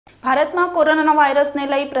ભારતમાં કોરોના વાયરસને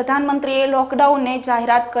લઈ પ્રધાનમંત્રીએ લોકડાઉનને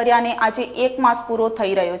જાહેરાત કર્યાને આજે 1 માસ પૂરો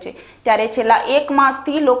થઈ રહ્યો છે। ત્યારે છેલ્લા 1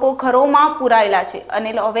 માસથી લોકો ઘરોમાં પુરાયેલા છે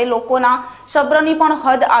અને હવે લોકોના સબ્રની પણ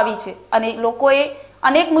હદ આવી છે અને લોકોએ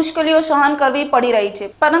અનેક મુશ્કેલીઓ સહન કરવી પડી રહી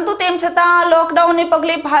છે। પરંતુ તેમ છતાં આ લોકડાઉનને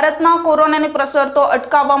પગલે ભારતમાં કોરોનાને પ્રસરતો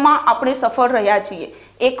અટકાવવામાં આપણે સફળ રહ્યા છીએ।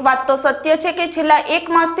 એક વાત તો સત્ય છે કે છેલ્લા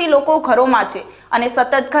 1 માસથી લોકો ઘરોમાં છે અને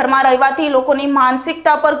સતત ઘરમાં રહેવાથી લોકોની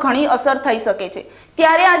માનસિકતા પર ઘણી અસર થઈ શકે છે।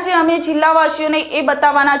 ત્યારે આજે અમે જિલ્લાવાસીઓને એ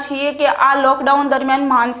બતાવવાના છીએ કે આ લોકડાઉન દરમિયાન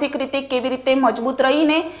માનસિક રીતે કેવી રીતે મજબૂત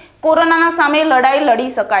રહીને કોરોનાના સામે લડાઈ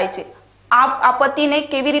લડી શકાય છે, આ આપત્તિને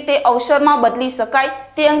કેવી રીતે અવસરમાં બદલી શકાય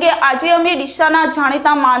તે અંગે આજે અમે ડીસાના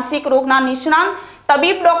જાણીતા માનસિક રોગના નિષ્ણાત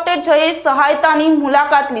તબીબ ડોક્ટર જયેશ સહાયતાની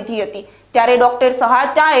મુલાકાત લીધી હતી। ત્યારે ડોક્ટર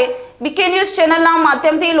સહાયતાએ બીકે ન્યૂઝ ચેનલના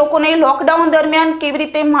માધ્યમથી લોકોને લોકડાઉન દરમિયાન કેવી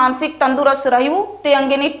રીતે માનસિક તંદુરસ્ત રહેવું તે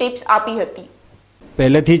અંગેની ટિપ્સ આપી હતી।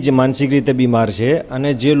 પહેલેથી જ માનસિક રીતે બીમાર છે અને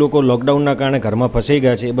જે લોકો લોકડાઉનના કારણે ઘરમાં ફસાઈ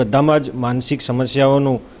ગયા છે એ બધામાં જ માનસિક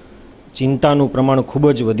સમસ્યાઓનું ચિંતાનું પ્રમાણ ખૂબ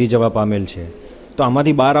જ વધી જવા પામેલ છે। તો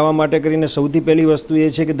આમાંથી બહાર આવવા માટે કરીને સૌથી પહેલી વસ્તુ એ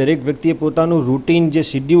છે કે દરેક વ્યક્તિએ પોતાનું રૂટીન જે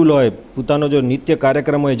શિડ્યુલ હોય, પોતાનો જો નિત્ય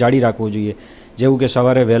કાર્યક્રમ હોય જાળી રાખવો જોઈએ। જેવું કે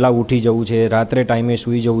સવારે વહેલા ઉઠી જવું છે, રાત્રે ટાઈમે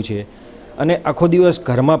સૂઈ જવું છે અને આખો દિવસ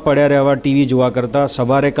ઘરમાં પડ્યા રહેવા, ટીવી જોવા કરતાં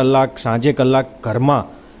સવારે કલાક, સાંજે કલાક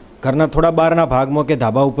ઘરના થોડા બહારના ભાગમાં કે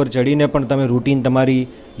ધાબા ઉપર ચડીને પણ તમે રૂટીન તમારી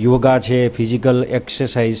યોગા છે, ફિઝિકલ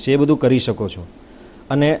એક્સરસાઇઝ છે એ બધું કરી શકો છો।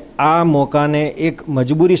 અને આ મોકાને એક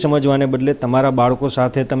મજબૂરી સમજવાને બદલે તમારા બાળકો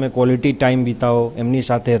સાથે તમે ક્વોલિટી ટાઈમ વિતાવો, એમની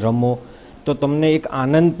સાથે રમો તો તમને એક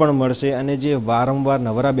આનંદ પણ મળશે અને જે વારંવાર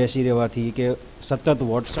નવરા બેસી રહેવાથી કે સતત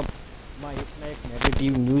વોટ્સઅપમાં એકના એક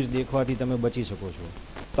નેગેટિવ ન્યૂઝ દેખવાથી તમે બચી શકો છો।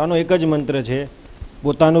 તો આનો એક જ મંત્ર છે,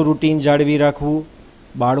 પોતાનું રૂટીન જાળવી રાખવું,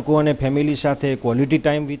 બાળકો અને ફેમિલી સાથે ક્વોલિટી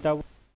ટાઈમ વિતાવવું।